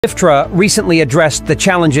IFTRA recently addressed the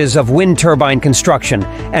challenges of wind turbine construction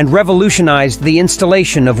and revolutionized the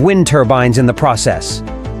installation of wind turbines in the process.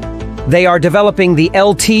 They are developing the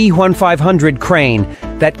LT-1500 crane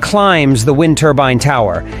that climbs the wind turbine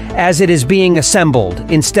tower as it is being assembled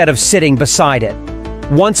instead of sitting beside it.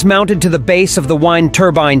 Once mounted to the base of the wind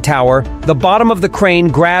turbine tower, the bottom of the crane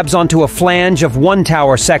grabs onto a flange of one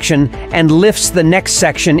tower section and lifts the next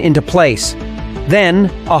section into place. Then,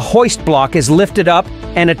 a hoist block is lifted up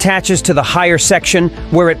and attaches to the higher section,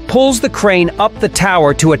 where it pulls the crane up the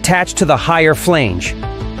tower to attach to the higher flange.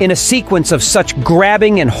 In a sequence of such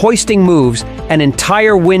grabbing and hoisting moves, an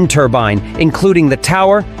entire wind turbine, including the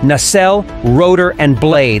tower, nacelle, rotor, and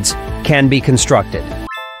blades, can be constructed.